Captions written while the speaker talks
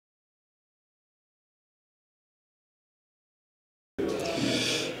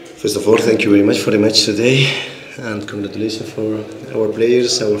First of all, thank you very much for the match today, and congratulations for our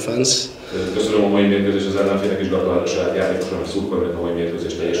players, our fans. Köszönöm a mai mérkőzés az ellenfélnek, és gratulálok a saját játékosoknak, szurkolóknak a mai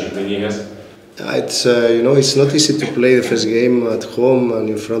mérkőzés teljesítményéhez. It's it's not easy to play the first game at home and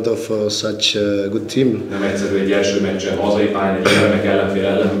in front of such a good team. Nem egyszerű egy első meccsen hazai pályán egy remek ellenfél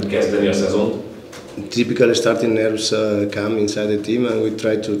ellen kezdeni a szezont. Typically starting nerves come inside the team, and we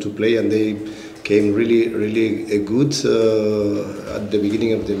try to play, and they came really good at the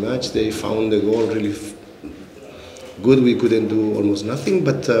beginning of the match. They found the goal really good. We couldn't do almost nothing,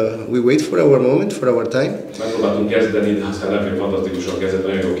 but we wait for our moment, for our time. Megpróbáltunk kezdeni, de az ellenfél fantasztikusan kezdett,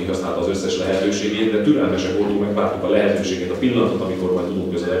 nagyon jól kihasználta az összes lehetőségét, de türelmesek voltunk, megvártuk a lehetőségét, a pillanatot, amikor majd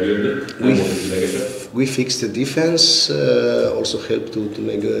tudunk közelebb jönni. Nem voltunk idegesek. We fixed the defense, also helped to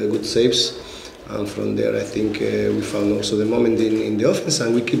make good saves. And from there, I think we found also the moment in the offense,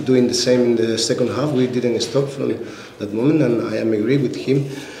 and we keep doing the same in the second half. We didn't stop from that moment, and I am agree with him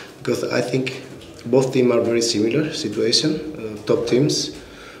because I think both teams are very similar situation. Top teams,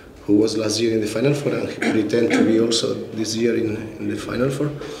 who was last year in the Final Four and pretend to be also this year in the Final Four.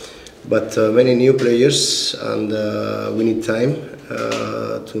 But many new players, and we need time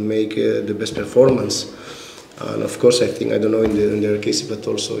to make the best performance. And of course, I think, I don't know in their case, but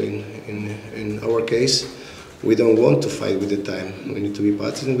also in our case, we don't want to fight with the time. We need to be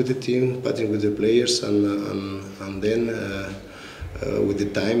partnering with the team, partnering with the players, and then with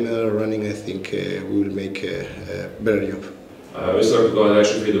the time running, I think we will make a better job. Összeraktuk az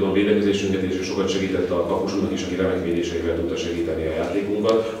első fél időben a védekezésünket, és sokat segített a kapusunknak is, aki remek védéseivel tudta segíteni a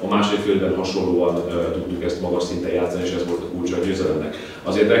játékunkat. A második fél időben hasonlóan tudtuk ezt magas szinten játszani, és ez volt a kulcsa a győzelemnek.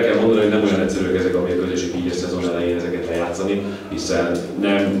 Azért el kell mondani, hogy nem olyan egyszerűek ezek a mérkőzések így a szezon elején ezeket lejátszani, hiszen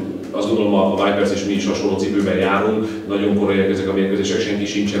nem, azt gondolom a Vipers és mi is hasonló cipőben járunk, nagyon koraiak ezek a mérkőzések, senki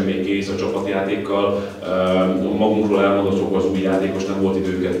sincsen még kész a csapatjátékkal, magunkról elmondottuk, az új játékos nem volt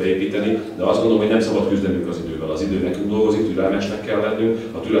időket beépíteni, de azt gondolom, hogy nem szabad küzdenünk az idővel. Az idő nekünk dolgozik, türelmesnek kell lennünk,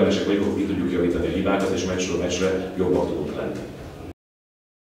 ha türelmesek vagyunk, akkor ki tudjuk javítani a hibákat, és meccsről meccsre jobbak tudunk lenni.